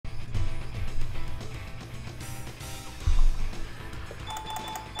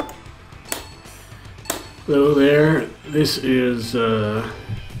Hello there, this is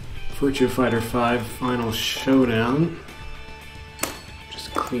Virtua Fighter 5 Final Showdown.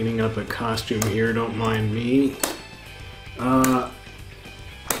 Just cleaning up a costume here, don't mind me. Not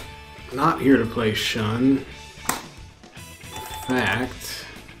here to play Shun. In fact,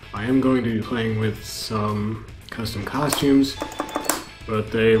 I am going to be playing with some custom costumes, but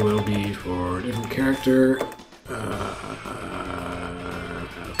they will be for a different character. Okay,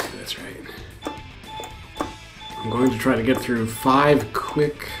 that's right. I'm going to try to get through 5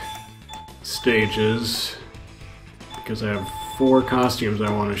 quick stages because I have 4 costumes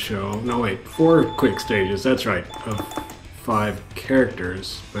I want to show. No, wait, 4 quick stages, that's right, of 5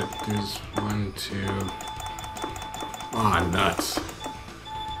 characters, but there's 1, 2... Ah, nuts.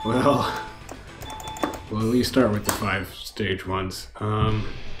 Well, we'll at least start with the 5 stage ones.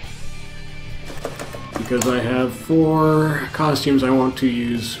 Because I have 4 costumes I want to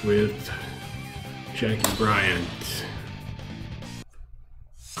use with Jacky Bryant.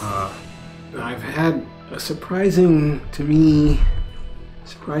 I've had a surprisingly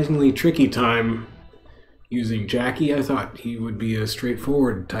tricky time using Jacky. I thought he would be a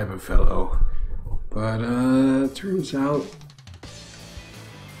straightforward type of fellow, but turns out,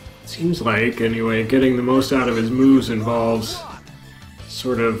 seems like anyway, getting the most out of his moves involves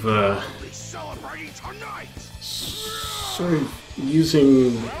sort of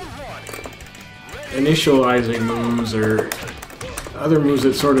using initializing moves or other moves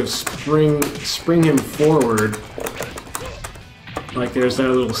that sort of spring him forward. Like there's that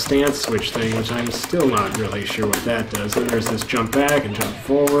little stance switch thing, which I'm still not really sure what that does. Then there's this jump back and jump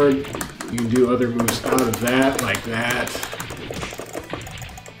forward. You can do other moves out of that, like that,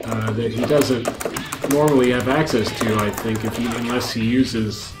 that he doesn't normally have access to, I think, unless he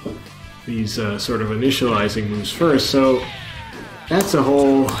uses these sort of initializing moves first. So that's a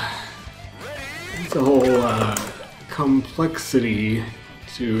whole complexity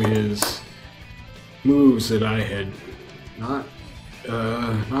to his moves that I had not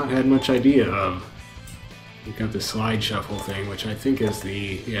had much idea of. You've got the slide shuffle thing, which I think is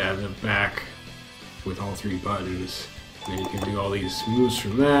the back with all 3 buttons. And then you can do all these moves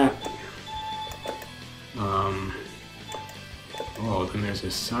from that. Oh, then there's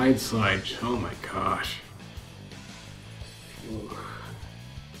a side slide. Oh my gosh.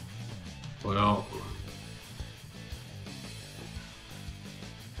 Well,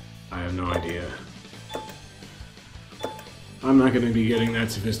 I have no idea. I'm not going to be getting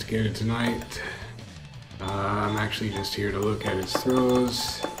that sophisticated tonight. I'm actually just here to look at his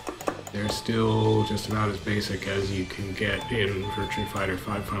throws. They're still just about as basic as you can get in Virtua Fighter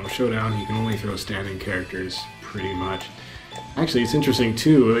 5 Final Showdown. He can only throw standing characters, pretty much. Actually, it's interesting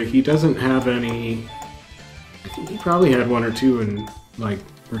too, he doesn't have any... I think he probably had 1 or 2 in, like,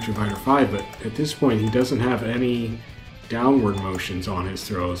 Virtua Fighter 5, but at this point he doesn't have any downward motions on his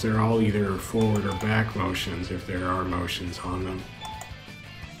throws. They're all either forward or back motions, if there are motions on them.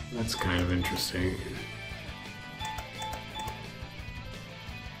 That's kind of interesting.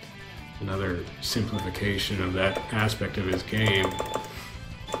 Another simplification of that aspect of his game.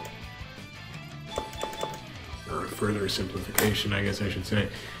 Or a further simplification, I guess I should say.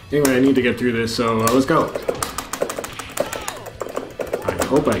 Anyway, I need to get through this, so let's go! I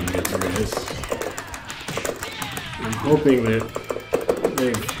hope I can get through this. I'm hoping that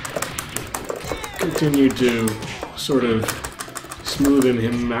they've continued to sort of smoothen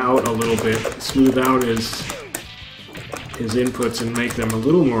him out a little bit, smooth out his inputs and make them a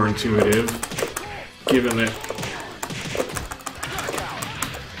little more intuitive, given that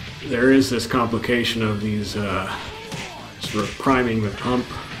there is this complication of these sort of priming the pump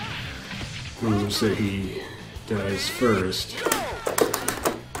moves that he does first.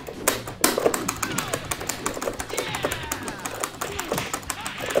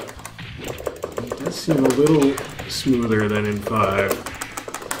 It does seem a little smoother than in 5.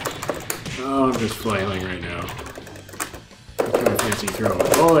 Oh, I'm just flailing right now. Fancy throw.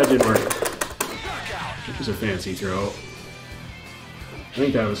 Oh, that didn't work. It was a fancy throw. I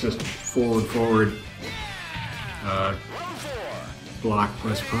think that was just forward, block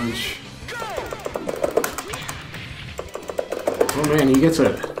plus punch. Oh man, he gets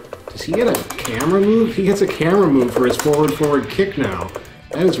a... Does he get a camera move? He gets a camera move for his forward kick now.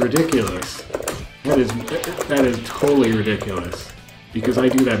 That is ridiculous. That is totally ridiculous. Because I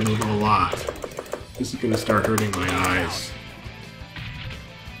do that move a lot. This is gonna start hurting my eyes.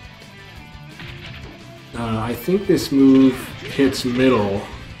 I think this move hits middle,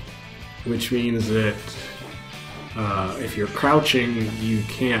 which means that if you're crouching, you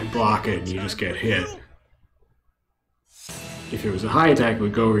can't block it, you just get hit. if it was a high attack, it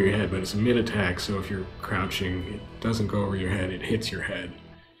would go over your head, but it's a mid attack, so if you're crouching, it doesn't go over your head, it hits your head.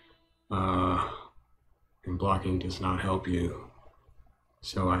 And blocking does not help you.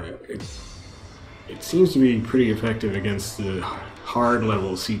 So it seems to be pretty effective against the hard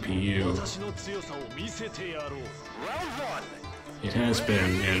level CPU. It has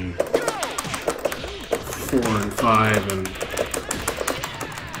been in 4 and 5 and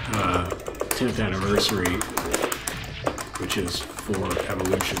 10th anniversary, which is 4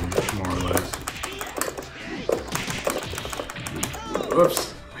 evolution, more or less.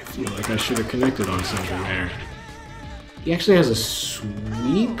 Whoops, I feel like I should have connected on something there. He actually has a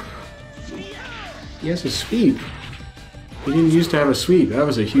sweep? He has a sweep. He didn't used to have a sweep. That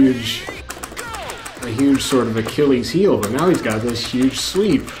was a huge sort of Achilles heel, but now he's got this huge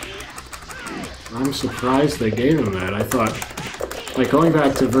sweep. I'm surprised they gave him that. I thought, like going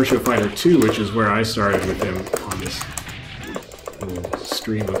back to Virtua Fighter 2, which is where I started with him on this little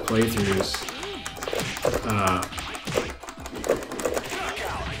stream of playthroughs,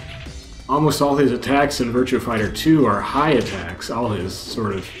 almost all his attacks in Virtua Fighter 2 are high attacks. All his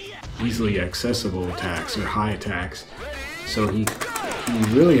sort of easily accessible attacks are high attacks. So he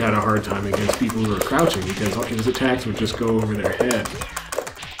really had a hard time against people who were crouching because his attacks would just go over their head.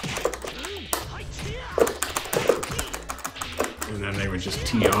 And then they would just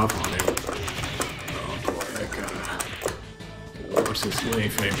tee off on him. Oh boy, I gotta watch this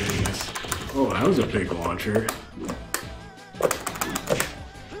Lei-Fei business. Oh, that was a big launcher.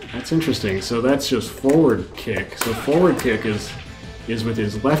 That's interesting. So that's just forward kick. So forward kick is with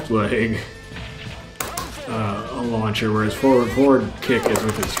his left leg a launcher, whereas forward kick is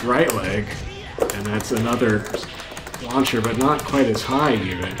with his right leg, and that's another launcher, but not quite as high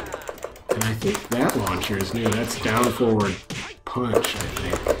even. And I think that launcher is new. That's down forward punch, I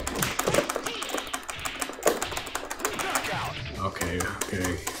think. Okay.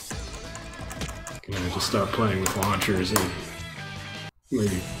 Gonna have to stop playing with launchers and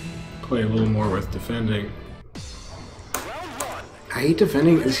maybe play a little more with defending. I hate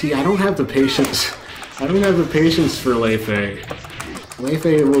defending. See, I don't have the patience. I don't have the patience for Lei-Fei.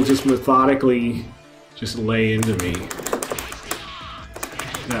 Lei-Fei will just methodically just lay into me.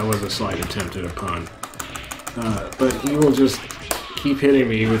 That was a slight attempt at a pun. But he will just keep hitting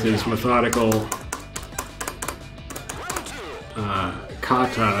me with his methodical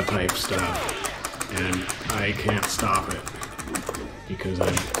kata type stuff, and I can't stop it because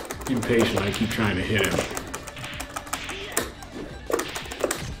I'm impatient. I keep trying to hit him.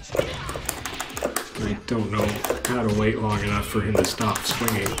 I don't know how to wait long enough for him to stop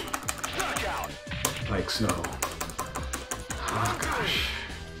swinging. Like so. Oh gosh.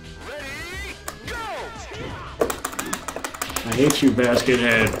 I hate you, basket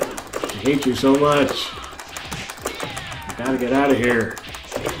head. I hate you so much. I gotta get out of here.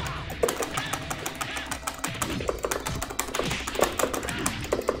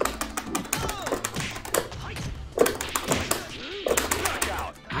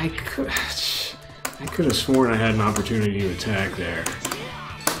 I could have sworn I had an opportunity to attack there.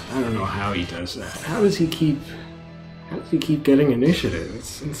 I don't know how he does that. How does he keep getting initiative?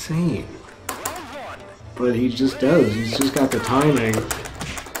 It's insane. But he just does. He's just got the timing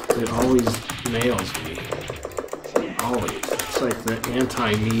that always nails me. Always. It's like the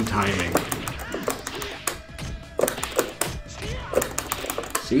anti-me timing.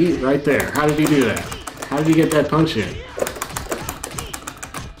 See? Right there. How did he do that? How did he get that punch in?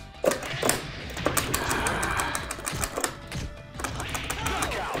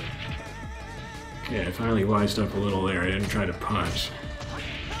 Okay, I finally wised up a little there. I didn't try to punch.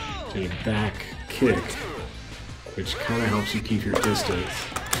 Did a back kick, which kind of helps you keep your distance.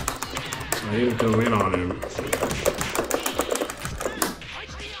 So I didn't go in on him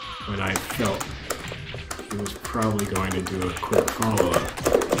when I felt he was probably going to do a quick follow-up.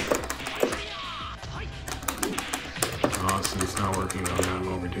 Oh, see, it's not working though. Now I'm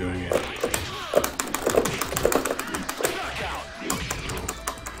overdoing it.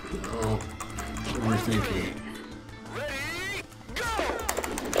 Oh, overthinking.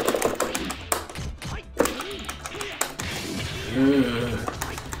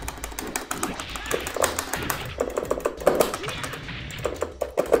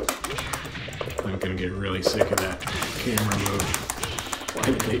 I'm gonna get really sick of that camera move. Why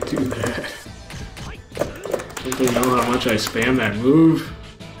did they do that? Don't they know how much I spam that move?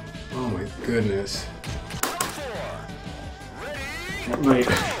 Oh my goodness. That might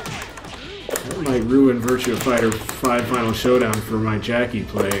ruin Virtua Fighter 5 Final Showdown for my Jacky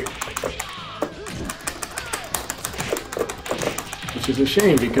play. Which is a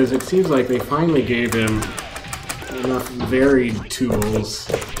shame because it seems like they finally gave him enough varied tools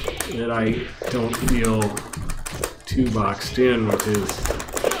that I don't feel too boxed in with his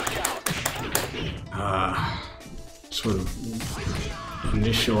sort of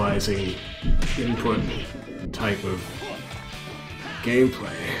initializing input type of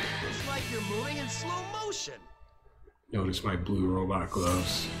gameplay. It's like you're moving in slow motion. Notice my blue robot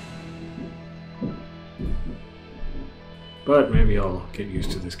gloves. But maybe I'll get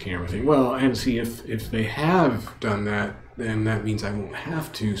used to this camera thing. Well, and see, if they have done that, then that means I won't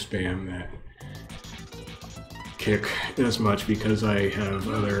have to spam that kick as much because I have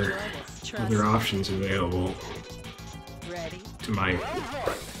other options available to my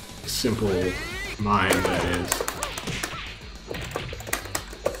simple mind, that is.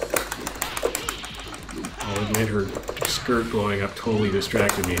 I'll admit her skirt blowing up totally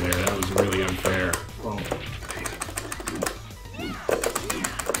distracted me there. That was really unfair. Well,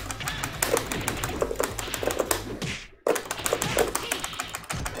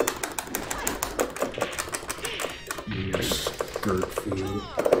 your skirt food.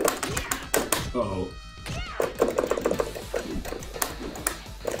 Uh-oh.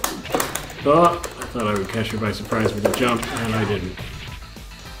 Oh, I thought I would catch her by surprise with a jump, and I didn't.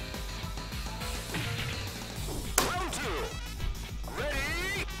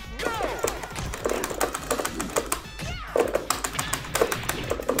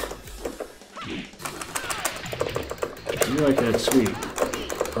 You like that sweet.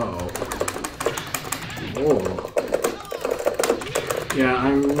 Uh-oh. Whoa. Yeah,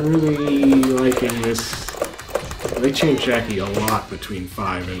 I'm really liking this. They changed Jacky a lot between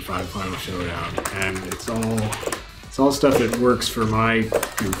 5 and 5 Final Showdown, and it's all stuff that works for my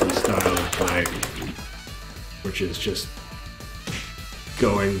goofy style of play, which is just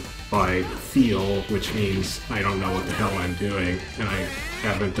going by feel, which means I don't know what the hell I'm doing, and I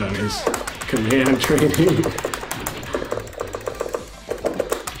haven't done his command training.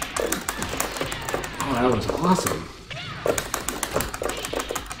 Oh, that was awesome.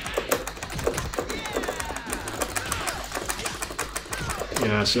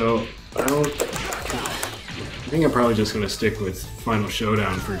 Yeah, so I think I'm probably just gonna stick with Final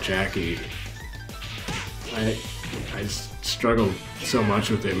Showdown for Jacky. I struggled so much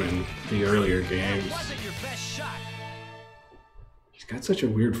with him in the earlier games. He's got such a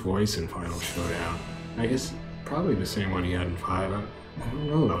weird voice in Final Showdown. I guess probably the same one he had in 5. I don't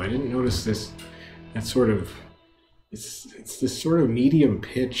know though. I didn't notice this. That sort of it's this sort of medium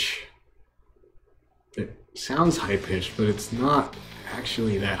pitch that sounds high pitched, but it's not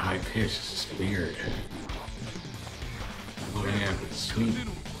actually that high pitched. It's just weird. Oh man,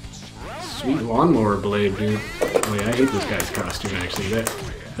 sweet lawnmower blade, dude. Oh yeah, I hate this guy's costume actually. That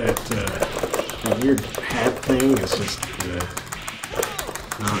weird hat thing is just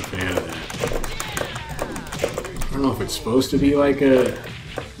not a fan of that. I don't know if it's supposed to be like a.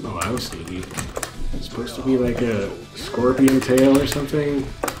 Oh, I was thinking it's supposed to be like a scorpion tail or something.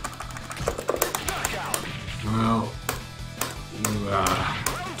 Well,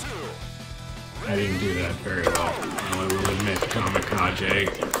 I didn't do that very well. I will admit, Kamikage,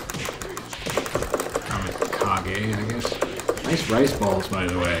 I guess. Nice rice balls, by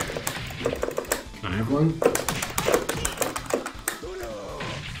the way. Can I have one?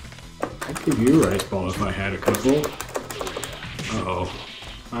 I'd give you a rice ball if I had a couple. Uh-oh.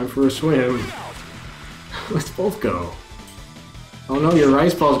 Time for a swim. Let's both go. Oh no, your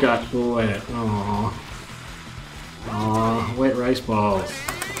rice balls got wet. Aww. Aww, wet rice balls.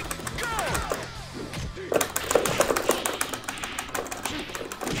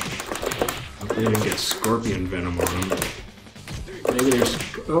 They didn't get scorpion venom on them. Maybe there's.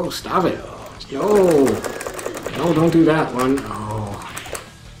 Oh, stop it! No! No, don't do that one. Oh.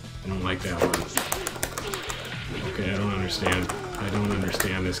 I don't like that one. Okay, I don't understand. I don't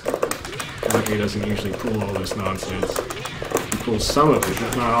understand this. Jacky doesn't usually pull all this nonsense. He pulls some of it,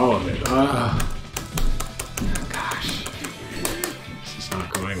 but not all of it. Gosh. This is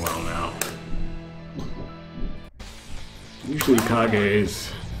not going well now. Usually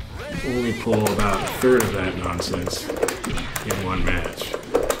Kage's only pull about a third of that nonsense in one match.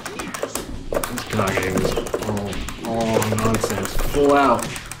 This Kage was all nonsense, full out.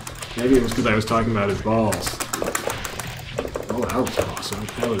 Maybe it was because I was talking about his balls. Oh, that was awesome.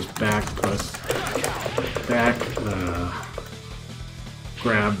 That was back plus back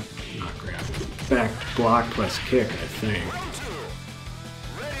grab, not grab, back block plus kick, I think.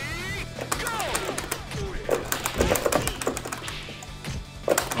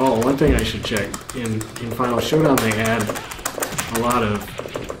 Oh, one thing I should check. In Final Showdown they add a lot of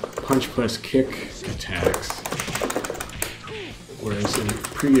punch plus kick attacks. Whereas in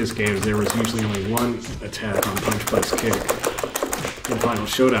previous games, there was usually only one attack on punch, plus kick. In Final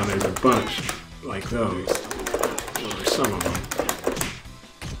Showdown, there's a bunch like those. Or some of them.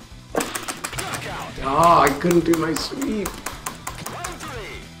 Oh, I couldn't do my sweep.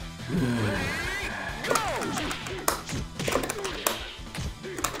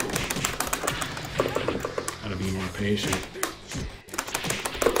 Gotta be more patient.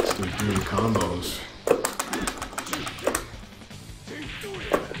 Still doing combos.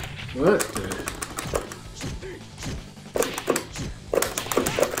 What the?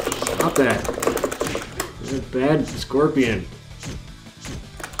 Stop that. Is that bad scorpion?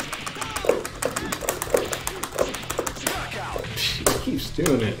 He keeps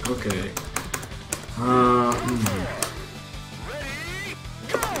doing it. Okay.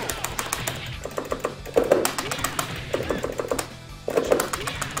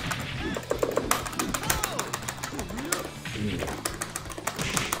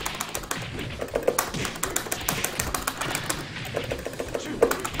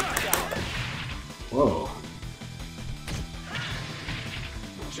 Whoa.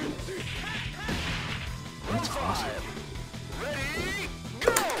 That's awesome.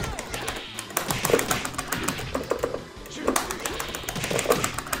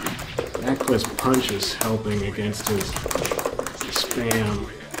 Backless punch is helping against his spam.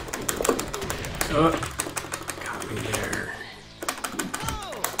 Oh, got me there.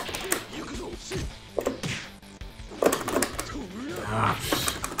 Ah.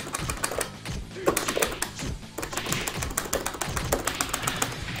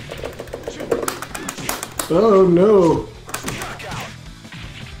 Oh no!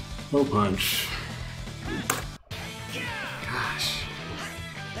 Low punch. Gosh.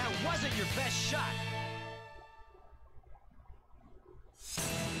 That wasn't your best shot.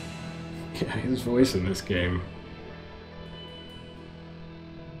 Yeah, his voice in this game.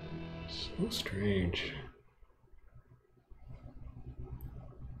 So strange.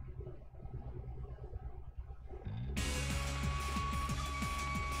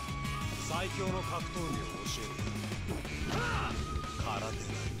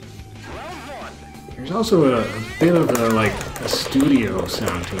 There's also a bit of a like a studio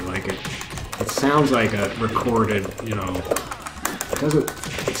sound to it. Like it sounds like a recorded, you know. It doesn't.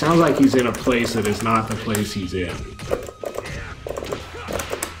 It sounds like he's in a place that is not the place he's in.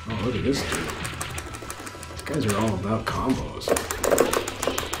 Oh, look at this dude. These guys are all about combos.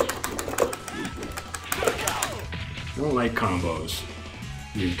 I don't like combos,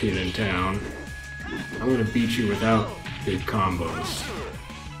 you kid in town. I'm gonna beat you without big combos.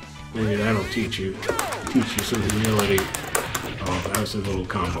 Maybe that'll teach you some humility. Oh, that was a little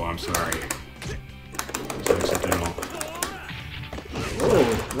combo, I'm sorry. It was accidental. Whoa,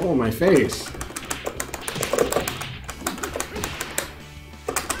 oh, my face.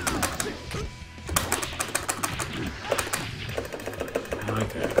 I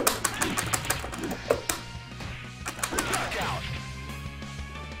like that.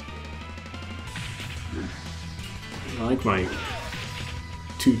 I like my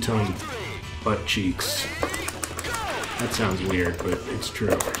two-tone butt cheeks. That sounds weird, but it's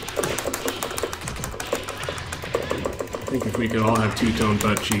true. I think if we could all have two-tone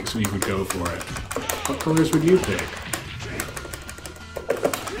butt cheeks, we would go for it. What colors would you pick?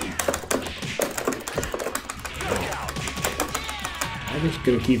 I'm just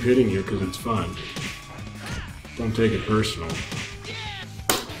gonna keep hitting you because it's fun. Don't take it personal.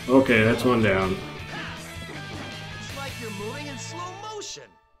 Okay, that's one down. It's like you're moving in slow motion.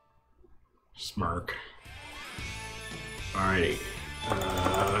 Smirk. Alrighty.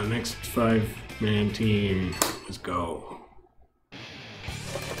 Next 5-man team. Let's go.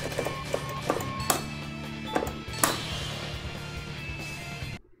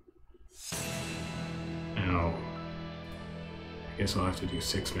 Now, I guess I'll have to do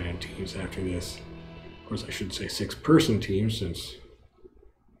 6-man teams after this. Of course, I should say 6-person teams since...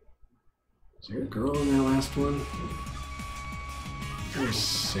 Is there a girl in that last one? There's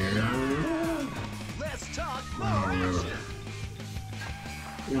Sarah. Let's talk I don't remember.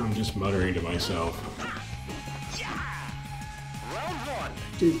 Yeah, I'm just muttering to myself. Round one.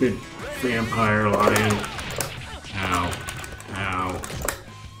 Stupid vampire lion. Ow. Ow.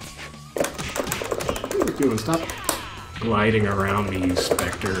 What are you doing? Stop gliding around me, you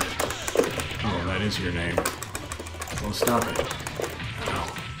specter. Oh, that is your name. Well, stop it. Ow.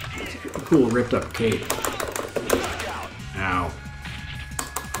 Cool ripped up cape. Ow.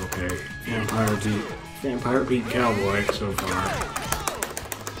 Okay. Vampire beat cowboy so far.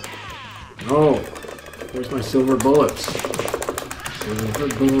 Oh! Where's my silver bullets? Silver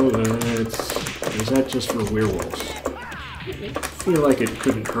bullets. Or is that just for werewolves? feel like it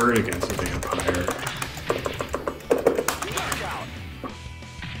couldn't hurt against a vampire.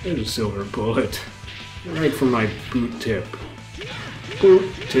 There's a silver bullet. Right from my boot tip.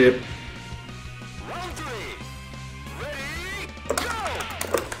 Boot tip.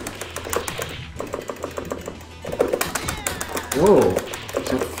 Whoa! Is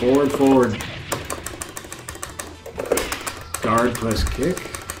that forward, forward? Guard plus kick?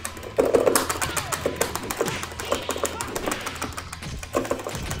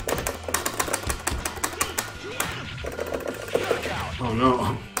 Oh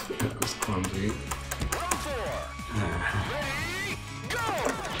no, that was clumsy.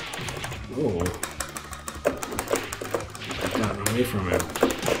 Whoa. I've gotten away from him.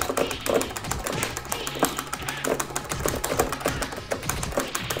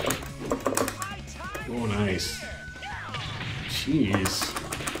 Oh, nice. Jeez.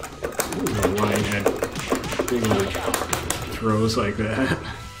 I didn't know why he had big old throws like that.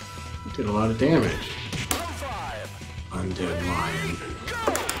 He did a lot of damage. Undead lion.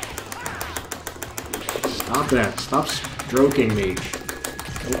 Stop that. Stop stroking me.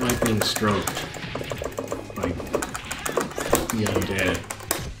 I don't like being stroked by the undead.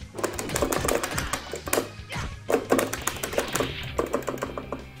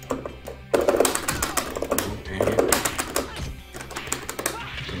 Oh, dang it.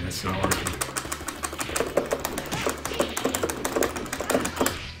 Okay, that's not working.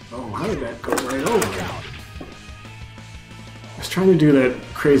 Oh, how did that go right over me? I was trying to do that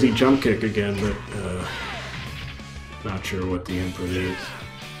crazy jump kick again, but not sure what the input is.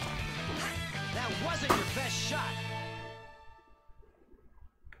 That wasn't your best shot.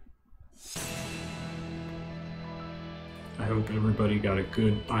 I hope everybody got a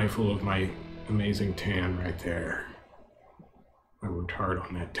good eyeful of my amazing tan right there. I worked hard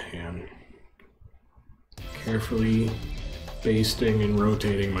on that tan. Carefully basting and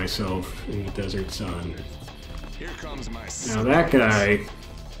rotating myself in the desert sun. Here comes my Now that guy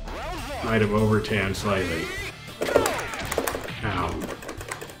might have over-tanned slightly. Ow.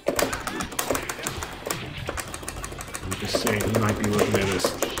 I'm just saying he might be looking at this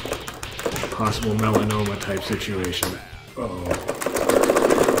possible melanoma type situation. Uh-oh.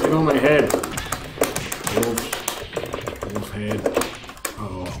 Get on my head! Wolf head.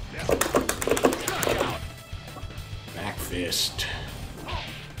 Uh-oh. Back fist.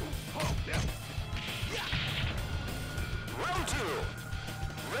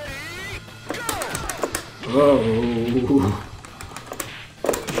 Whoa!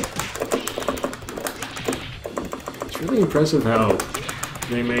 It's really impressive how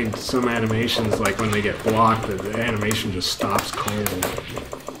they made some animations, like when they get blocked, the animation just stops cold.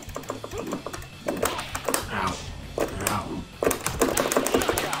 Ow. Ow.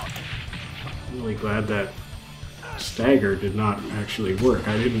 I'm really glad that stagger did not actually work.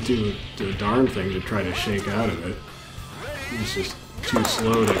 I didn't do the darn thing to try to shake out of it. It was just too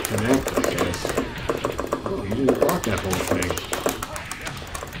slow to connect, I guess. Oh, he didn't block that whole thing.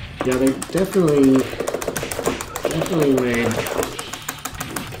 Yeah, they definitely made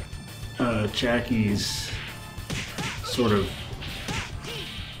Jacky's sort of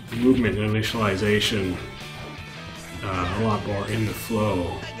movement initialization a lot more in the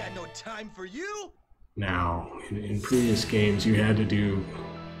flow. I got no time for you. Now, in previous games, you had to do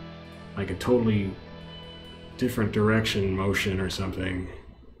like a totally different direction motion or something.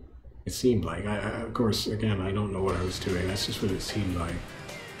 It seemed like. Of course, again, I don't know what I was doing. That's just what it seemed like.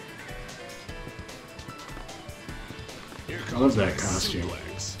 I love that costume.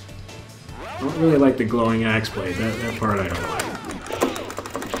 I don't really like the glowing axe blade. That part I don't like.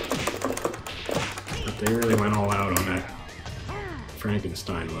 But they really went all out on that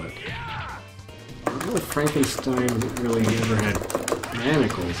Frankenstein look. I don't know if Frankenstein really ever had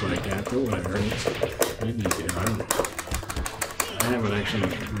manacles like that, but whatever. Maybe he did. I don't know. I haven't actually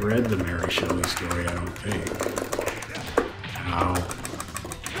read the Mary Shelley story, I don't think. Ow.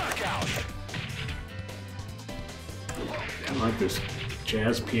 I like this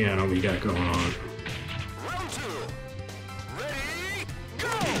jazz piano we got going on.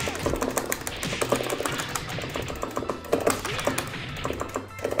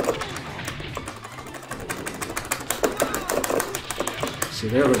 See,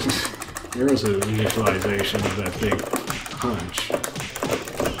 there was an initialization of that big punch.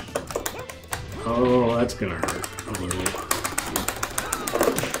 Oh, that's gonna hurt a little.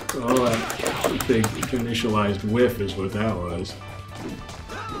 Oh, that big initialized whiff is what that was.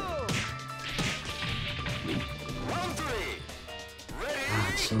 Ah,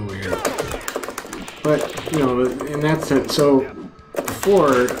 it's so weird. But, you know, in that sense, so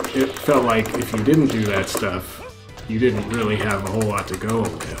before it felt like if you didn't do that stuff, you didn't really have a whole lot to go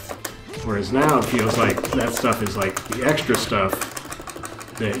with. Whereas now it feels like that stuff is like the extra stuff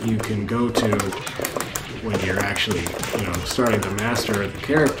that you can go to when you're actually, you know, starting to master the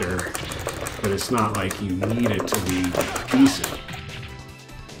character, but it's not like you need it to be decent.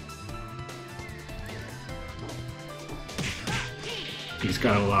 He's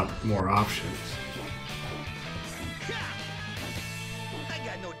got a lot more options. I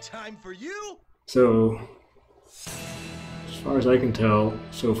got no time for you. So, as far as I can tell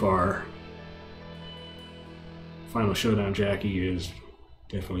so far, Final Showdown Jacky is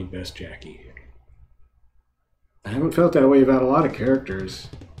definitely best Jacky. I haven't felt that way about a lot of characters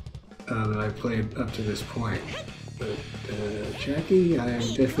that I've played up to this point, but Jacky, I am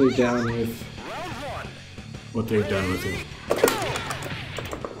definitely down with what they've done with him.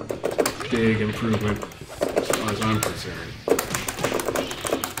 Big improvement as far as I'm concerned.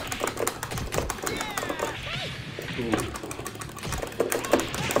 Ooh.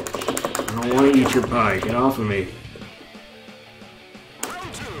 I don't want to eat your pie. Get off of me.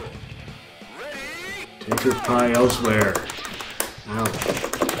 Take your pie elsewhere. Ow.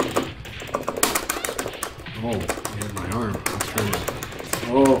 Oh, I hit my arm. Let's try to...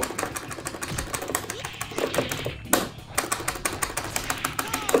 Oh.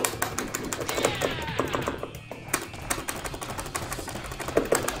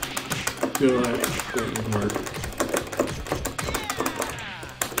 Good. That didn't work.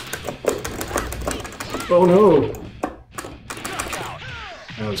 Oh no!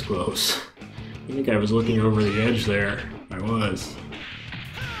 That was close. I think I was looking over the edge there. I was.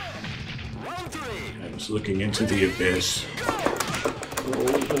 I was looking into the abyss.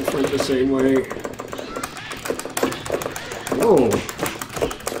 Oh, both went the same way. Whoa!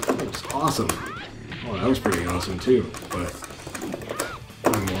 That was awesome. Oh, that was pretty awesome too, but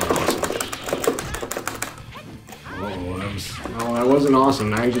I'm more awesome. Oh, that wasn't awesome.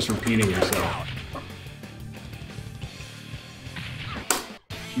 Now you're just repeating yourself.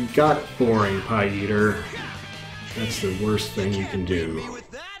 You got boring, Pie Eater. That's the worst thing you can do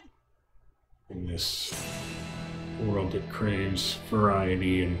in this world that craves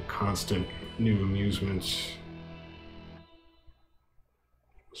variety and constant new amusements.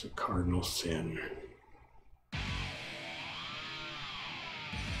 It's a cardinal sin.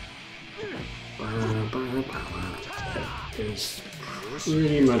 That is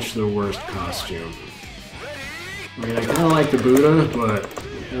pretty much the worst costume. I mean, I kind of like the Buddha, but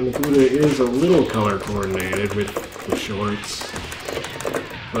and the Buddha is a little color coordinated with the shorts,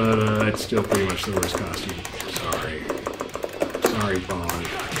 but it's still pretty much the worst costume. Sorry. Sorry, Bond.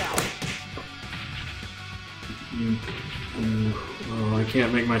 Oh, I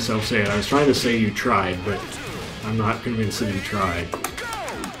can't make myself say it. I was trying to say you tried, but I'm not convinced that you tried.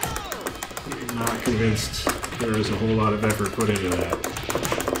 I'm not convinced there is a whole lot of effort put into that.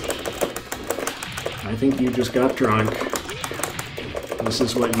 I think you just got drunk. This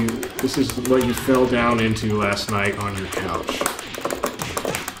is what you fell down into last night on your couch.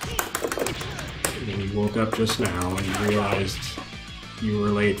 And then you woke up just now and you realized you were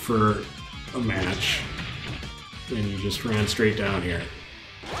late for a match. And you just ran straight down here.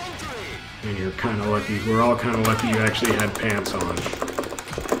 And you're kind of lucky. We're all kind of lucky you actually had pants on.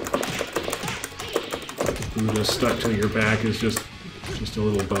 You just stuck to your back is just a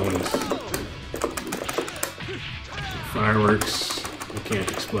little bonus. Fireworks, I can't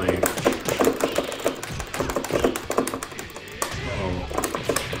explain.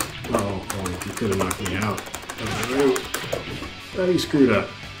 Oh, you could have knocked me out. Oh, you screwed up.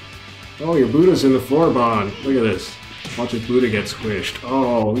 Oh, your Buddha's in the floor, Bond. Look at this. Watch his Buddha get squished.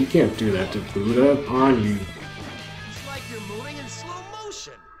 Oh, you can't do that to Buddha. Bond, you... It's like you're moving in slow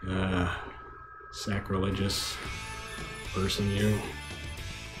motion. Sacrilegious person, you.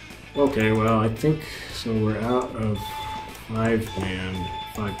 Okay, well, I think... So we're out of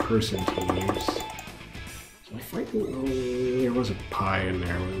 5-person teams. So I fight... Oh, there was a pie in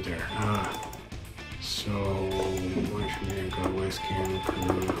there, wasn't there? So... Watch me go West Cam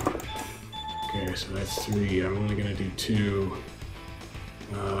Crew. Okay, so that's 3. I'm only gonna do 2.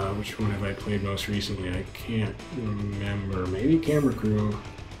 Which one have I played most recently? I can't remember. Maybe Camera Crew.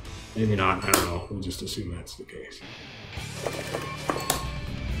 Maybe not. I don't know. We'll just assume that's the case.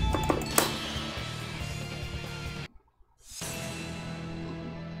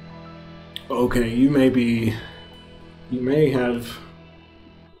 Okay, you may have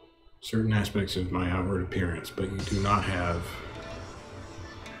certain aspects of my outward appearance, but you do not have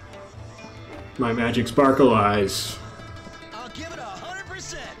my magic sparkle eyes. I'll give it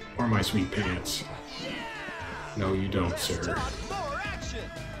 100%. Or my sweet pants. No, you don't, sir. More action.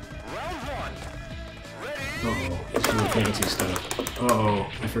 Round 1. Uh-oh. He's fancy stuff. Uh-oh,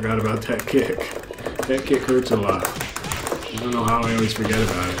 I forgot about that kick. That kick hurts a lot. I don't know how I always forget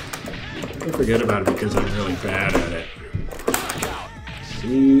about it. I forget about it because I'm really bad at it.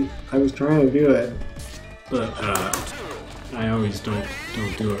 See, I was trying to do it, but I always don't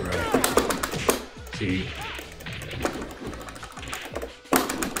do it right. See,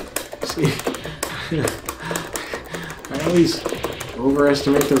 I always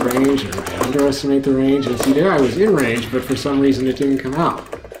overestimate the range and I underestimate the range. And see, there I was in range, but for some reason it didn't come out.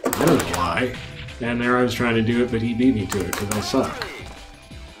 I don't know why. And there I was trying to do it, but he beat me to it because I suck.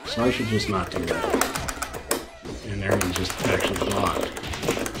 So I should just not do that. And there he just actually blocked.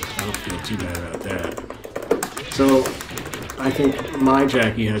 I don't feel too bad about that. So I think my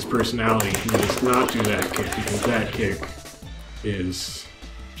Jacky has personality. He does not do that kick because that kick is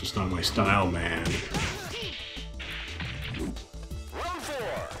just not my style, man.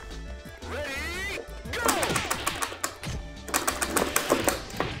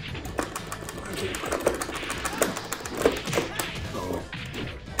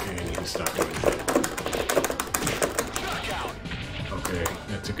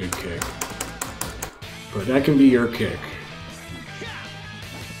 But that can be your kick.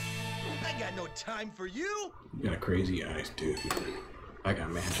 I got no time for you. You got crazy eyes, dude. I got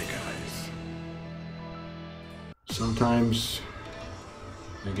magic eyes. Sometimes,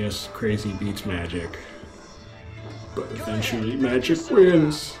 I guess crazy beats magic. But eventually magic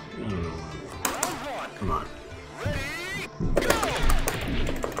wins. I don't know. Come on.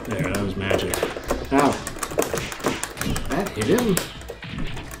 There, that was magic. Ow! That hit him?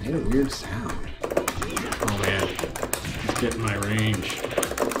 It made a weird sound. Oh man, he's getting my range.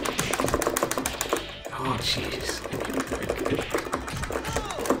 Oh jeez.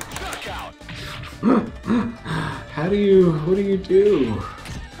 What do you do?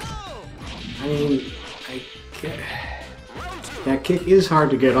 I mean, that kick is hard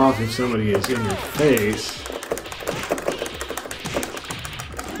to get off if somebody is in your face.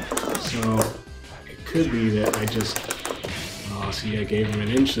 So, it could be that I just, oh see, I gave him an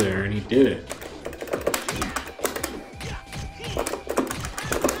inch there and he did it.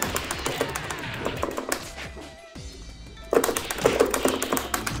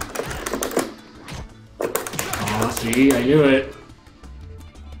 See, I knew it.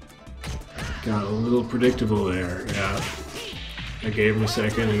 Got a little predictable there, yeah. I gave him a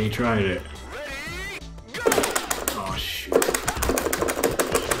second and he tried it. Oh, shoot.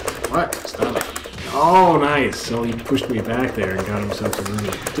 What? Stop it. Oh, nice. So he pushed me back there and got himself a room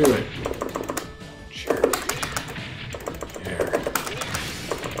to do it. Sure. There.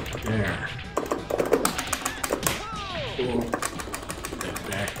 There. Oh, that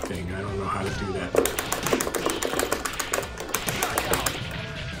back thing. I don't know how to do that.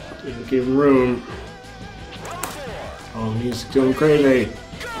 Didn't give him room. Oh, he's going crazy.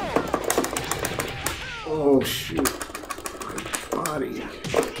 Oh, shoot. My body.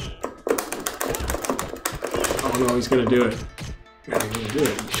 Oh, no, he's going to do it. Yeah, he's going to do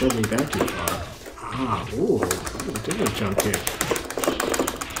it. He shoved me back too far. Ah, ooh. That did a jump kick.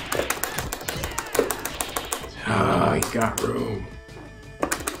 Ah, he got room.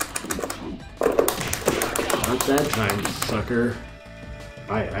 Not that time, sucker.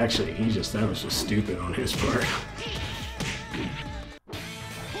 Actually, that was just stupid on his part.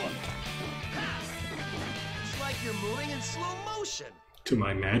 It's like you're moving in slow motion. To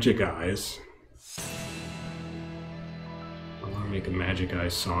my magic eyes. I want to make a magic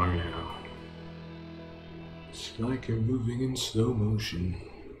eyes song now. It's like you're moving in slow motion.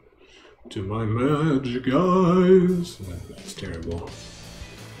 To my magic eyes. That's terrible.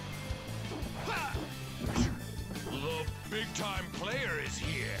 Big time player is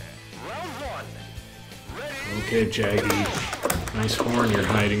here. Round one. Ready? Okay, Jaggy. Nice horn you're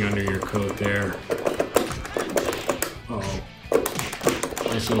hiding under your coat there. Oh.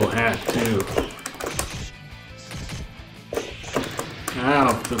 Nice little hat, too.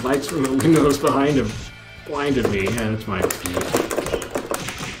 Ow, the lights from the windows behind him blinded me. Yeah, that's my excuse.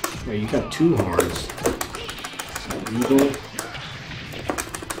 Hey, you got two horns. Is that legal?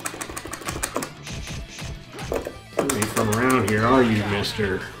 From around here, are you,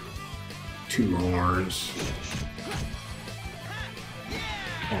 Mr. Two Horns?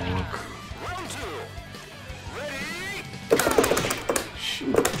 Bonk.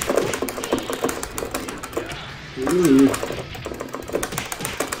 Shoot. Ooh.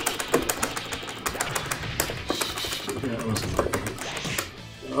 That wasn't working.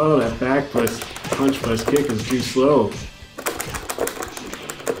 Oh, that back punch plus kick is too slow.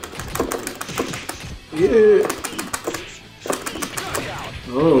 Yeah.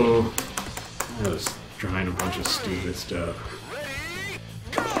 Oh, I was trying to bunch of stupid stuff.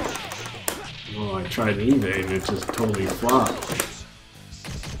 Well, I tried an evade and it just totally flopped.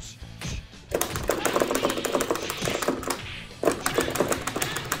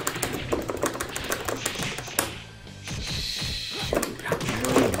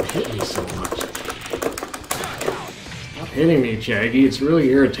 Hit me so much. Stop hitting me, Jacky. It's really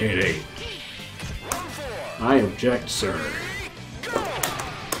irritating. I object, sir.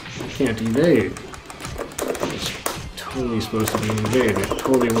 I can't evade. It's totally supposed to be an evade. It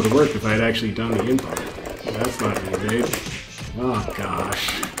totally would have worked if I had actually done the input. But that's not an evade. Oh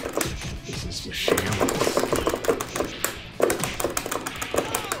gosh. This is just shambles.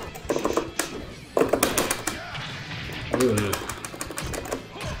 Ugh.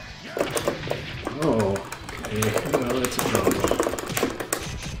 Oh, okay. Well, that's a problem.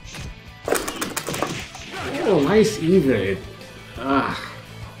 Oh, nice evade. Ah.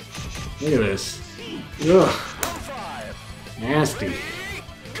 Look at this. Ugh. Nasty.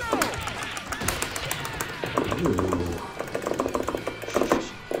 Ooh.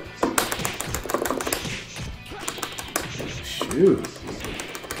 Shoot.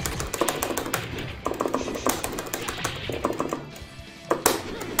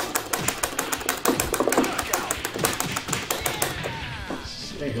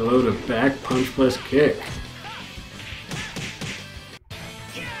 Say hello to back punch plus kick.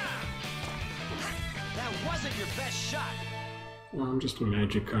 That wasn't your best shot. Well, I'm just a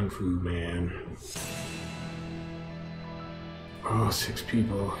magic kung fu man. Oh, 6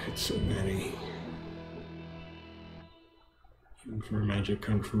 people. It's so many. Even for a magic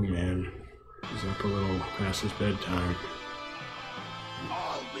kung fu man. He's up a little past his bedtime.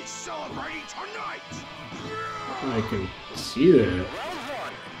 I'll be celebrating tonight. I can see that.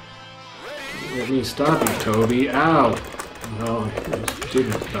 Let me stop you, Toby. Ow! No, I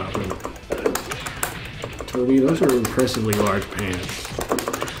didn't stop him. Toby, those are impressively large pants.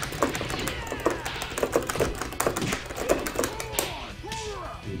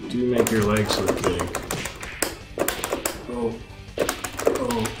 You do make your legs look big. Oh.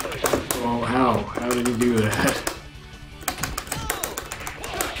 Oh. Oh, how? How did he do that?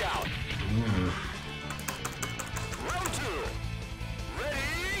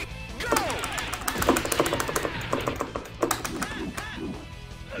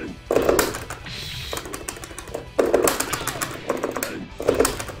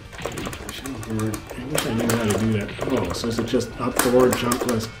 So is it just up, forward, jump,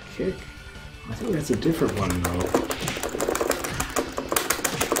 plus kick? I think that's a different one, though.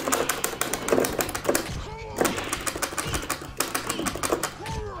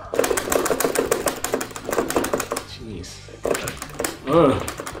 Jeez. Ugh.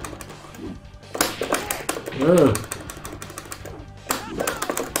 Ugh.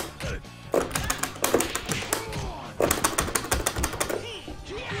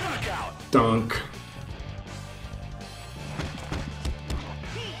 Dunk.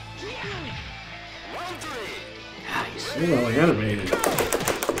 So well animated.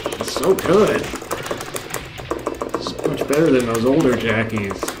 It's so good. So much better than those older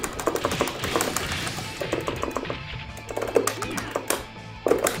Jackies.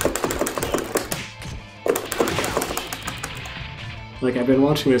 Like, I've been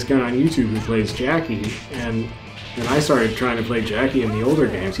watching this guy on YouTube who plays Jacky, and I started trying to play Jacky in the older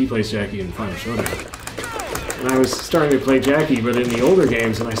games. He plays Jacky in Final Showdown. And I was starting to play Jacky, but in the older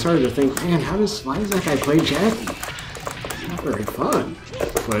games, and I started to think, man, why does that guy play Jacky? Not very fun.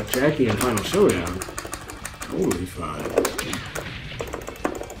 But Jacky in Final Showdown, totally fun.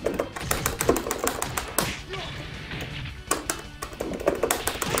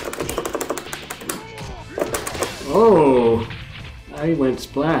 Oh! I went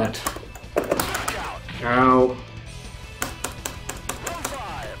splat. Ow.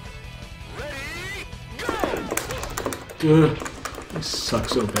 Ugh. I suck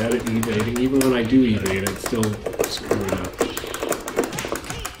so bad at evading. Even when I do evade, I still screw it up.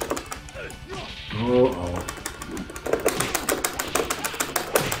 Oh.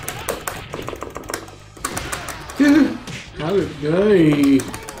 How did I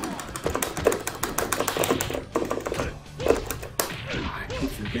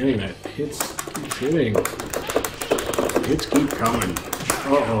keep forgetting that hits keep hitting. Hits keep coming.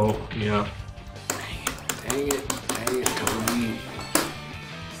 Uh-oh. Yeah. Dang it.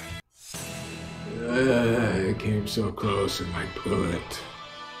 I came so close and I blew it.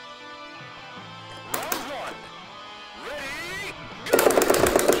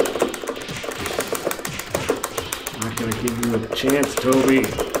 Not gonna give you a chance, Toby.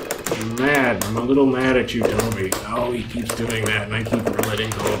 I'm mad. I'm a little mad at you, Toby. Oh, he keeps doing that and I keep letting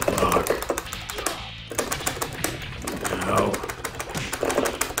go of block.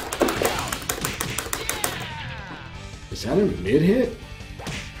 Is that a mid hit?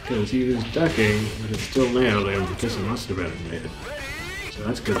 Because he was ducking, but it still nailed him, because it must have been a mid. So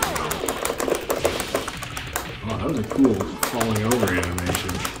that's good to know. Oh, that was a cool falling over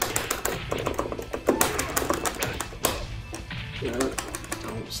animation. Yeah,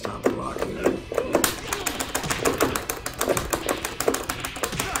 don't stop blocking it.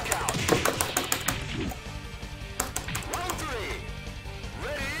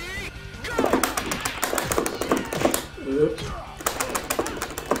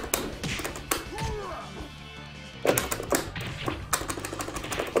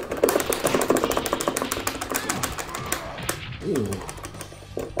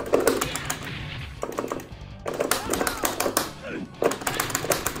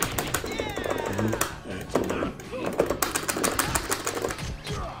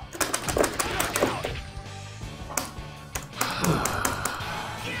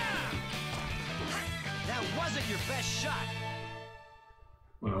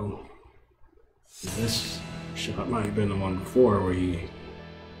 Well, this shot might have been the one before where he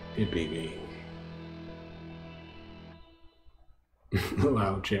did beat me.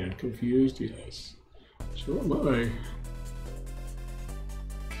 Loud chant, confused, yes. So am I.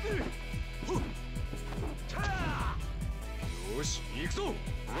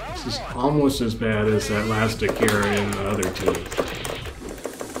 This is almost as bad as that last Akira in the other two.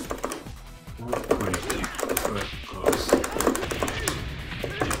 Not quite, but close.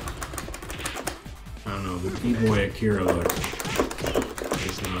 I don't know, the B-boy Akira look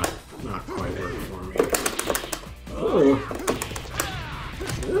is not quite working for me. Oh!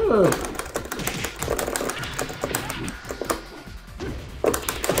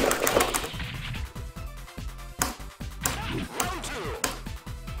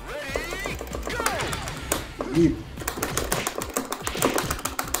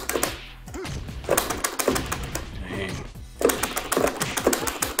 Dang.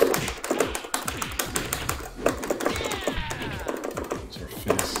 Those are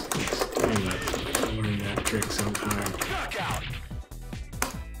fists. It's time to learn that trick sometime.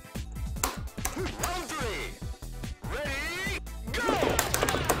 Round 3. Ready, go!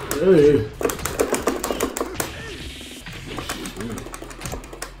 Hey.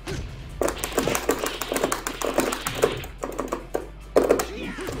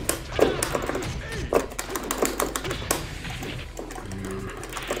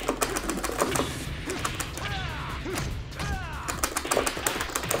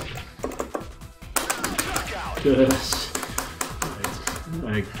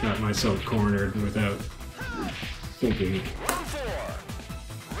 I got myself cornered without thinking.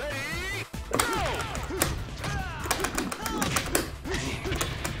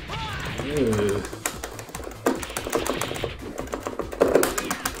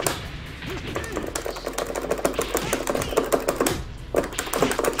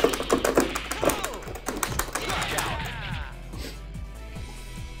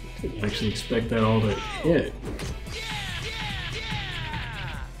 Didn't actually expect that all to hit.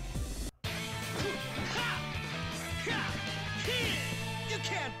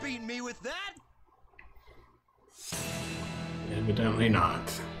 Evidently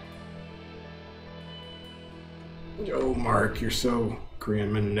not. Oh, Mark, you're so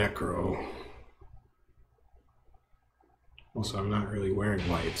grim and necro. Also, I'm not really wearing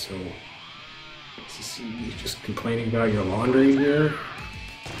white, so... Is you just complaining about your laundry here?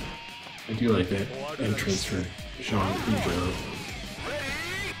 I do like that entrance for Sean Cujo.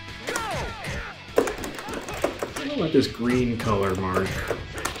 I don't like this green color, Mark.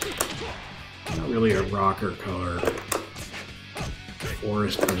 Not really a rocker color.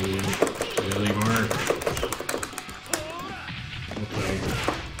 Forest green. Really, Mark? Okay.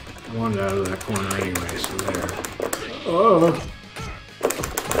 I wanted out of that corner anyway, so there. Oh!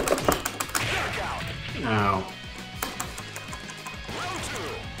 Ow.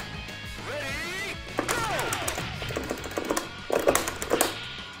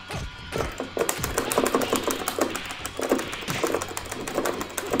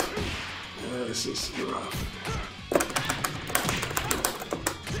 This is rough.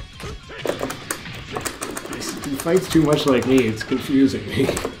 He fights too much like me, it's confusing me.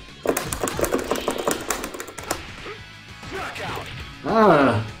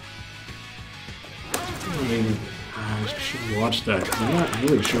 Ah! I mean, I should watch that, because I'm not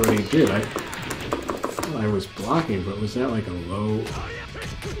really sure what he did. I thought I was blocking, but was that like a low...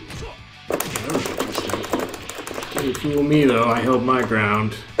 That was interesting. Didn't fool me though, I held my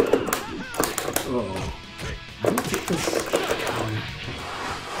ground. Uh-oh. I don't think this...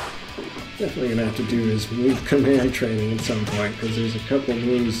 Definitely gonna have to do his move command training at some point, because there's a couple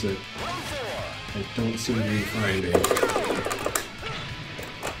moves that I don't seem to be finding.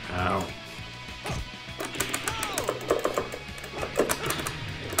 Ow.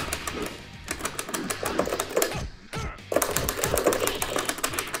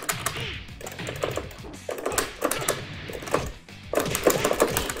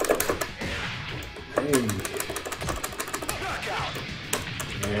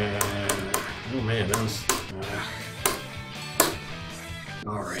 Oh man, that was...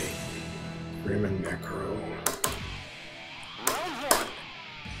 Alright. Grim and Necro. Round one.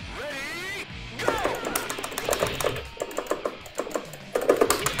 Ready, go!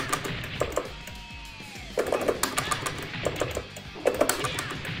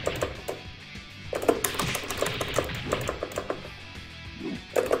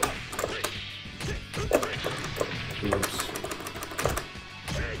 Oops.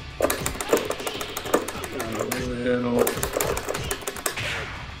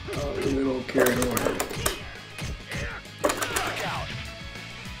 A little carried away.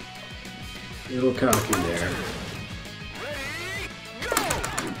 A little cocky there.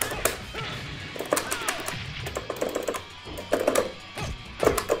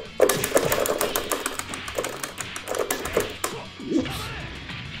 Oops.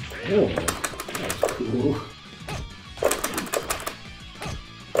 Oh, that's cool.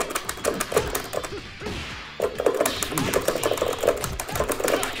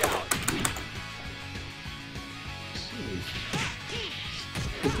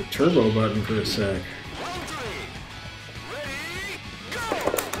 Hit the turbo button for a sec.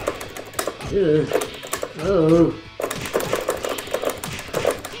 Yeah. Oh.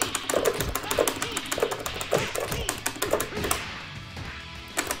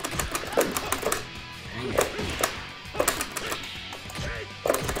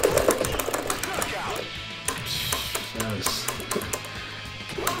 That was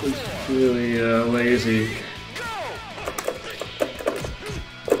really lazy.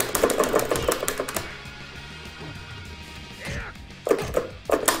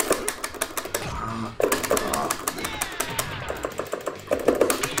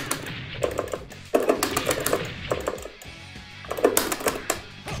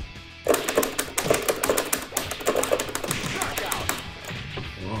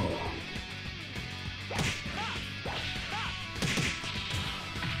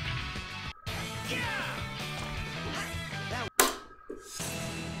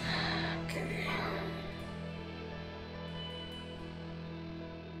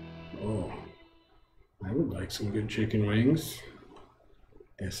 Oh, I would like some good chicken wings.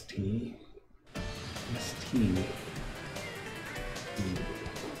 ST. ST.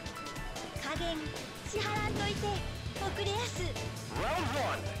 加減支払っといて遅れやす。 Round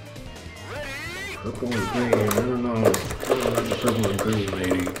one. Ready, Purple and green. I don't know. I don't like the purple and green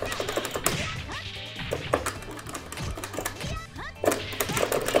lady.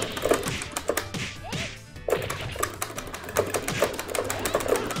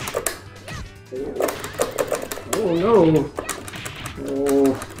 Oh no!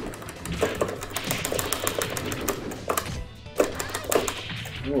 Oh.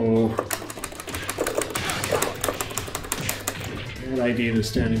 Oh. Bad idea to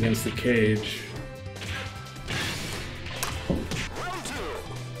stand against the cage.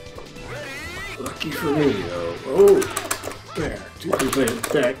 Lucky for me though. Oh! There. Two can play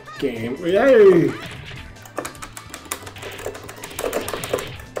that game. Yay!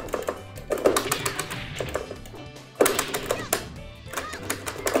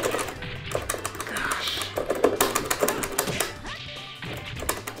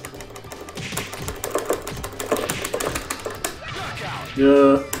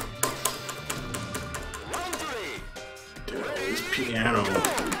 Yeah. Dude, this piano.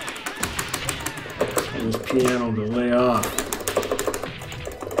 This piano to lay off.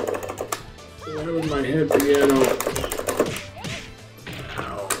 That was my head piano.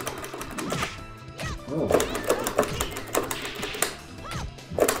 Ow. Oh.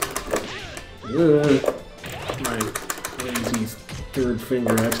 My lazy third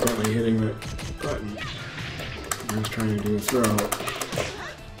finger accidentally hitting the button. I was trying to do a throw.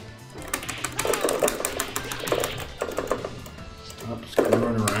 Stop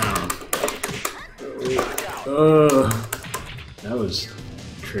screwing around. That was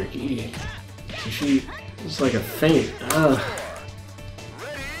tricky. So she was like a feint.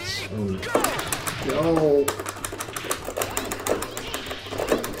 So no.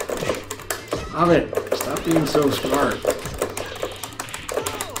 Stop it. Stop being so smart.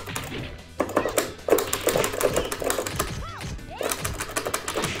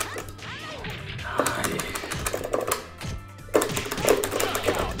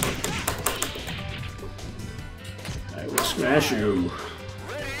 I will smash you.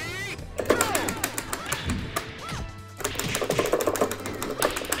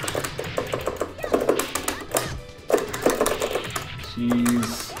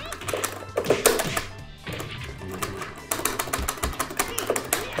 Jeez.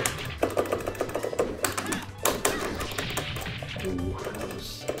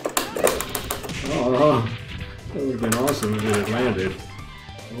 Oh, that would have been awesome if it had landed.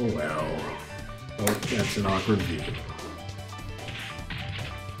 Oh well. Oh, that's an awkward view.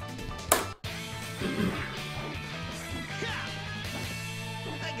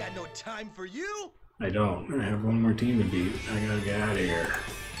 I got no time for you. I don't. I have one more team to beat. I gotta get out of here.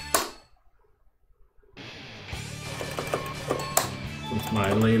 With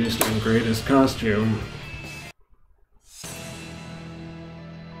my latest and greatest costume.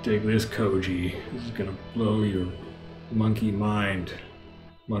 Dig this, Koji. This is gonna blow your monkey mind.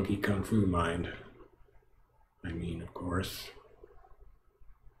 Monkey kung fu mind. I mean, of course.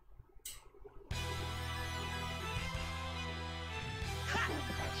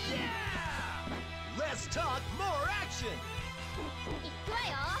 Let's talk more action.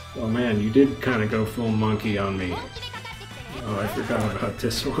 Oh man, you did kind of go full monkey on me. Oh, I forgot about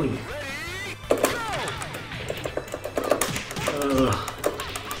this one.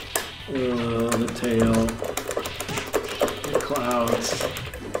 The tail, the clouds,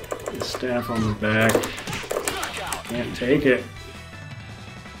 the staff on the back. Can't take it.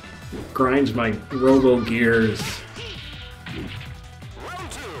 It grinds my robo gears.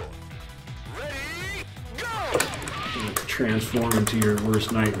 Transform into your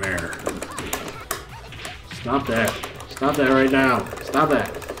worst nightmare. Stop that. Stop that right now. Stop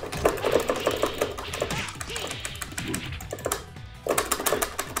that.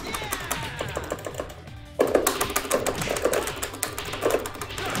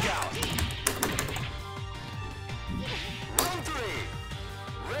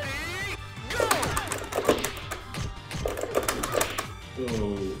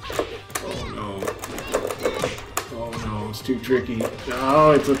 Too tricky.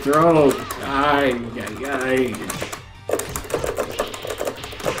 Oh, it's a throw. Ay, ay, ay.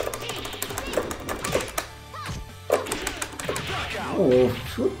 Oh,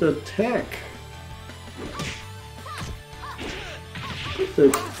 what the heck? What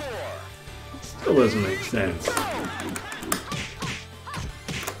the... Still doesn't make sense.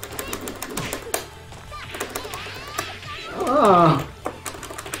 Ah!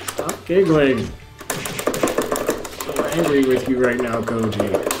 Stop giggling. I'm angry with you right now,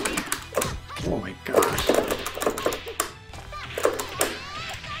 Koji. Oh my gosh.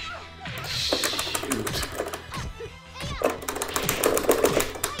 Shoot.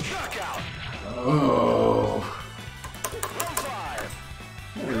 Oh.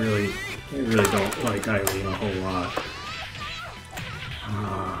 I really don't like Eileen a whole lot.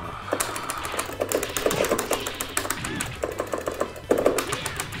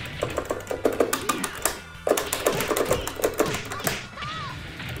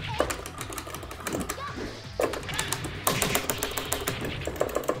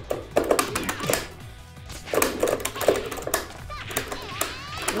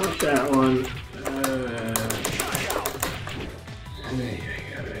 That one.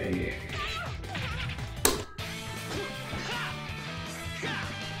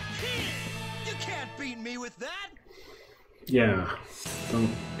 You can't beat me with that. Yeah,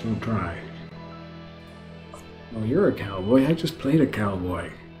 don't try. Oh, you're a cowboy. I just played a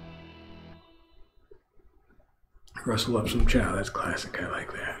cowboy. Rustle up some chow. That's classic. I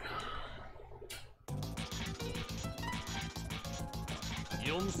like that.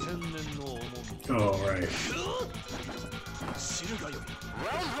 Oh, right.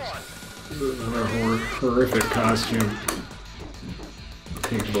 Another horrific costume.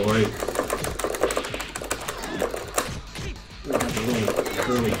 Pig boy. Got the little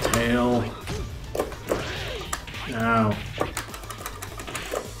curly tail. Ow.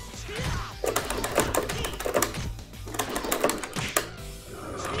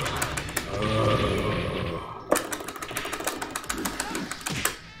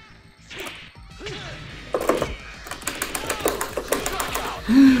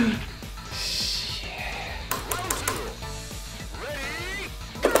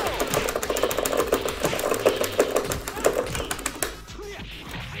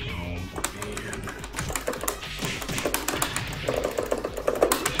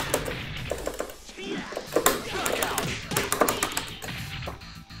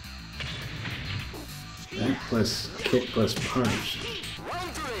 Plus kick plus punch.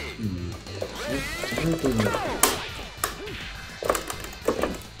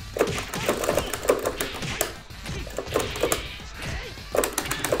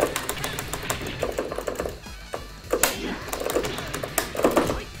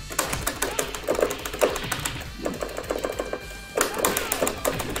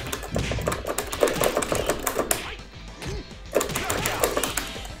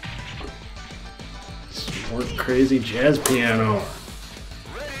 crazy jazz piano.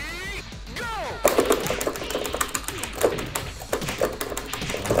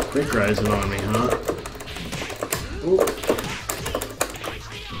 Oh, quick rising on me, huh? Ooh.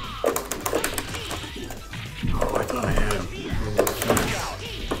 Oh, I thought I had him.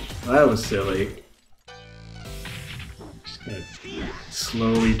 Well, that was silly. Just gonna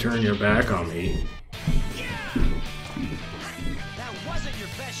slowly turn your back on me. That wasn't your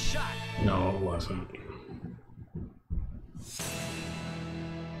best shot. No, it wasn't.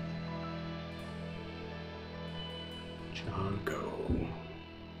 John Go.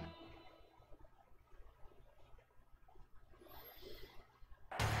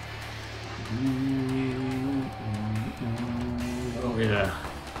 Oh yeah.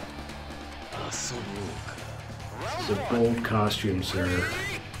 It's a bold costume, sir.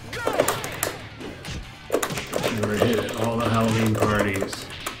 You were hit at all the Halloween parties.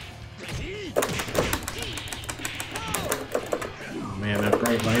 Oh man, that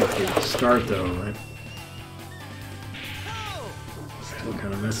bright light at the start though. That still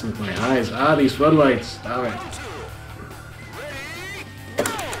kind of messing with my eyes. Ah, these floodlights. Stop it.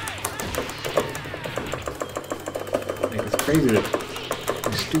 Like, it's crazy that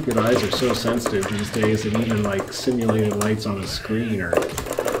these stupid eyes are so sensitive these days, and even like simulated lights on a screen are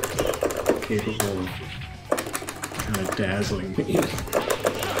capable of kind of dazzling me.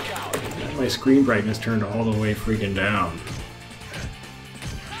 My screen brightness turned all the way freaking down.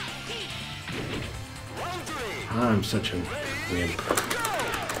 I'm such a wimp.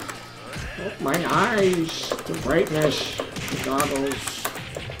 Oh, my eyes! The brightness! The goggles!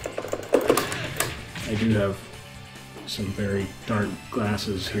 I do have some very dark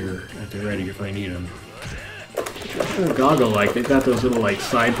glasses here at the ready if I need them. They're goggle-like. They've got those little like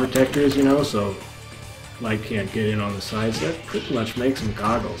side protectors, you know, so light can't get in on the sides. That pretty much makes them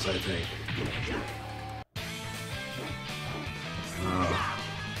goggles, I think.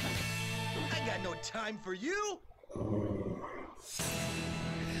 I got no time for you.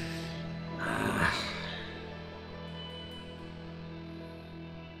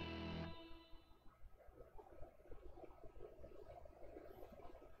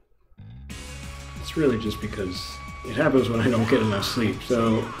 It's really just because it happens when I don't get enough sleep,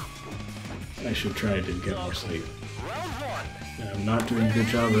 so I should try to get more sleep. And I'm not doing a good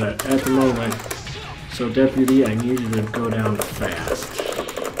job of that at the moment. So Deputy, I need you to go down fast.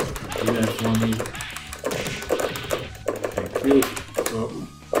 Do that for me. Thank you. Oh,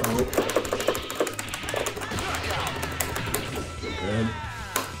 oh. Good.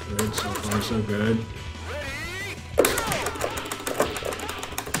 Good, so far so good.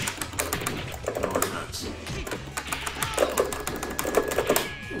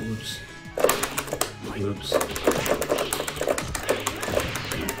 Oops.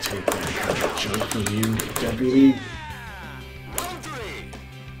 Take that kind of junk from you, Deputy.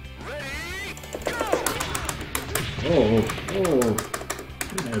 Oh, oh.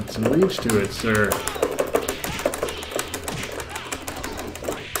 You had some reach to it, sir.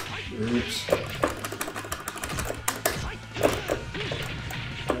 Oops.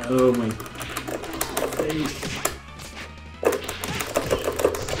 Oh, my face.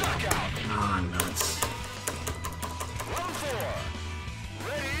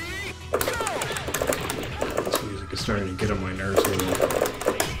 Starting to get on my nerves a little.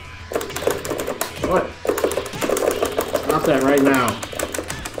 What? Stop that right now.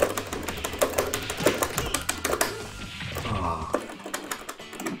 Ah.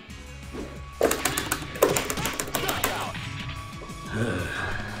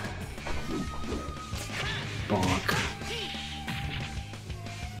 Bonk.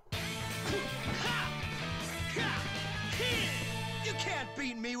 You can't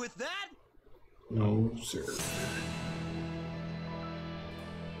beat me with that. No, sir.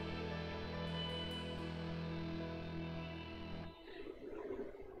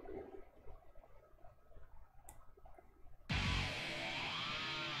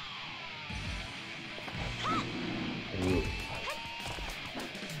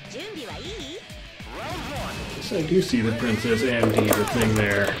 Yes, I do see the Princess and Diva thing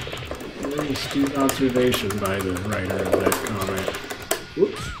there. Very astute observation by the writer of that comic.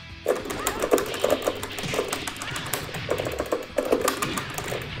 Whoops.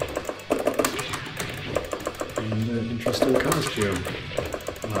 And an interesting costume.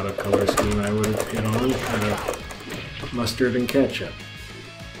 A lot of color scheme I would have hit on, kind of mustard and ketchup.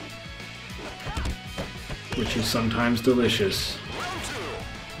 Which is sometimes delicious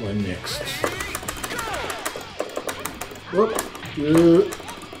when mixed. Whoop!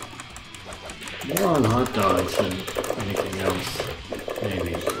 More on hot dogs than anything else,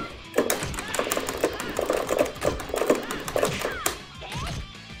 maybe.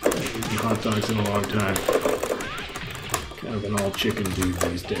 songs in a long time. Kind of an all chicken dude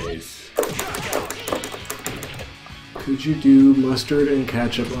these days. Could you do mustard and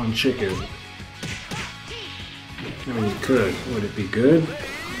ketchup on chicken? I mean, you could. Would it be good?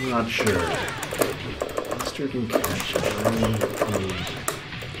 I'm not sure. Mustard and ketchup.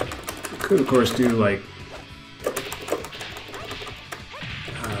 You could, of course, do like.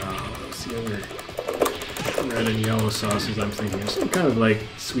 What's the other red and yellow sauces I'm thinking of? Some kind of like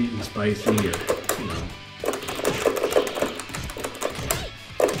sweet and spicy, or you know.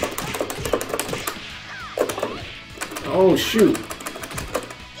 Oh shoot!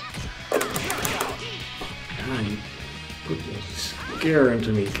 God, you put the scare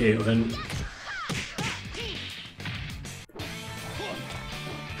into me, Caitlin.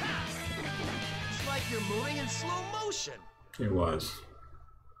 It's like you're moving in slow motion. It was.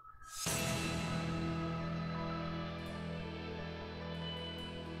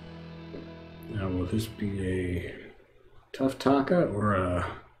 Now, will this be a tough taka or a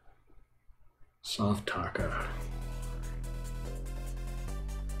soft taka?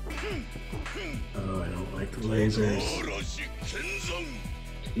 Oh, I don't like the lasers.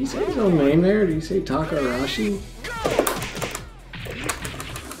 Did he say his own name there? Did he say Takarashi?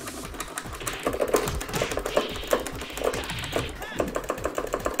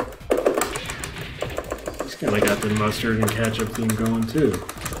 He's kind of got the mustard and ketchup theme going too.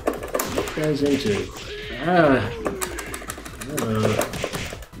 What you guys into?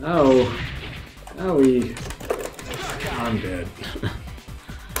 No. Owie. I'm dead.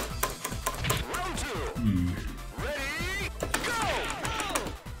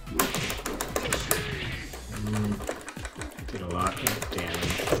 Did a lot of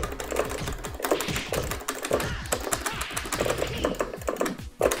damage.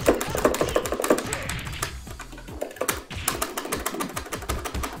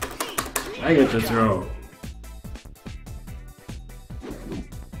 I get to throw.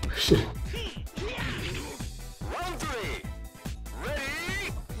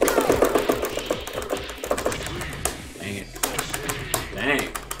 Dang it. Dang.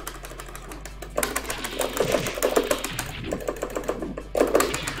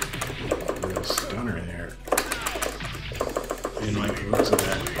 Real stunner there. Didn't like the looks of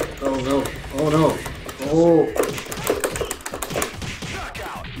that. Oh no. Oh no. Oh.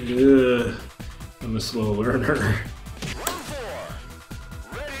 Ugh. I'm a slow learner.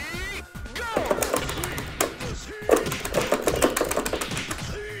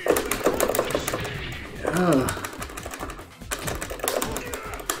 Yeah.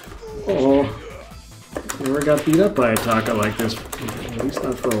 Oh. Never got beat up by a taka like this. At least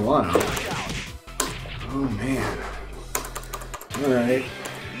not for a while. Oh man. Alright.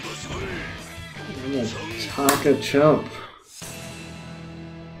 I'm a taka chump.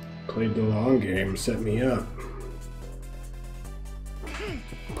 Played the long game, set me up.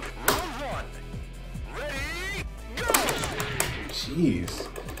 Jeez.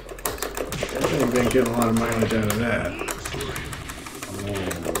 Definitely been getting a lot of mileage out of that.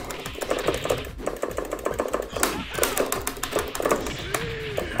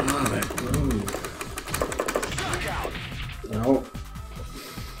 Oh, that move. No.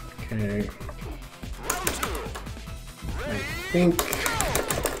 Okay. I think.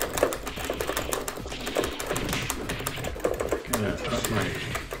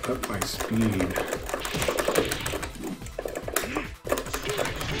 Up my speed.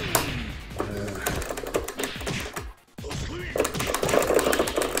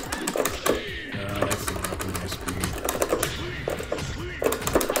 That's not up my speed.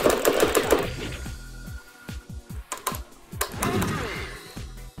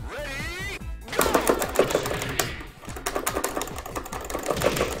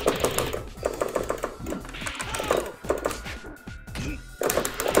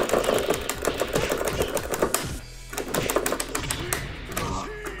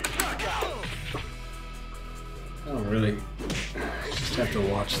 Have to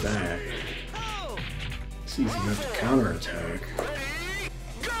watch that. It's easy enough to counterattack.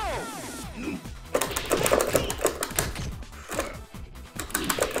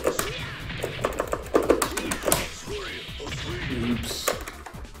 Oops.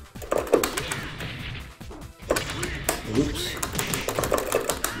 Oops.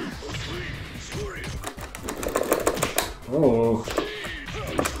 Oh.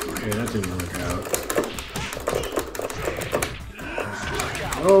 Okay, that didn't work out.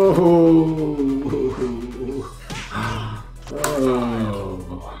 Oh! Oh!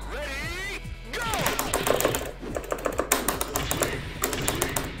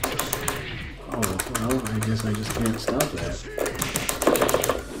 Oh, well, I guess I just can't stop that.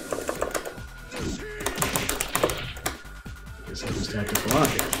 forgot to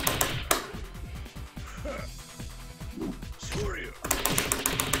block it.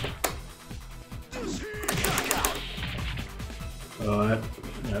 Oh,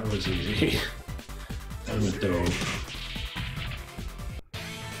 that was easy. I'm a dope.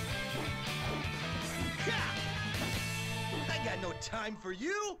 I got no time for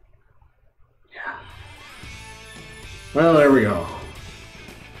you. Yeah. Well, there we go.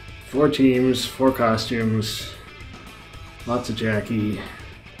 4 teams, 4 costumes, lots of Jacky.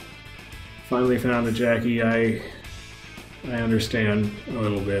 Finally found a Jacky I understand a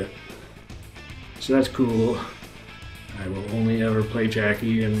little bit. So that's cool. I will only ever play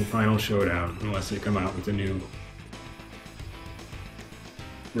Jacky in Final Showdown unless they come out with a new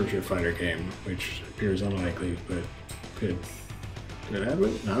Virtua Fighter game, which appears unlikely, but could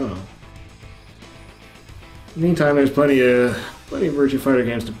happen? I don't know. In the meantime, there's plenty of Virtua Fighter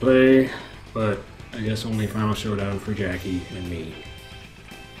games to play, but I guess only Final Showdown for Jacky and me.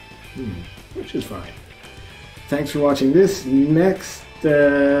 Which is fine. Thanks for watching this. Next,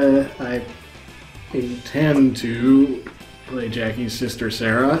 I intend to play Jacky's sister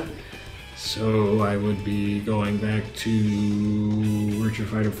Sarah, so I would be going back to Virtua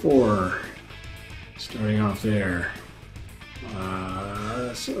Fighter 4, starting off there.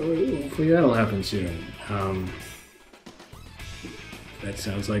 So hopefully that'll happen soon. That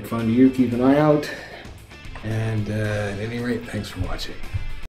sounds like fun to you. Keep an eye out, and at any rate, thanks for watching.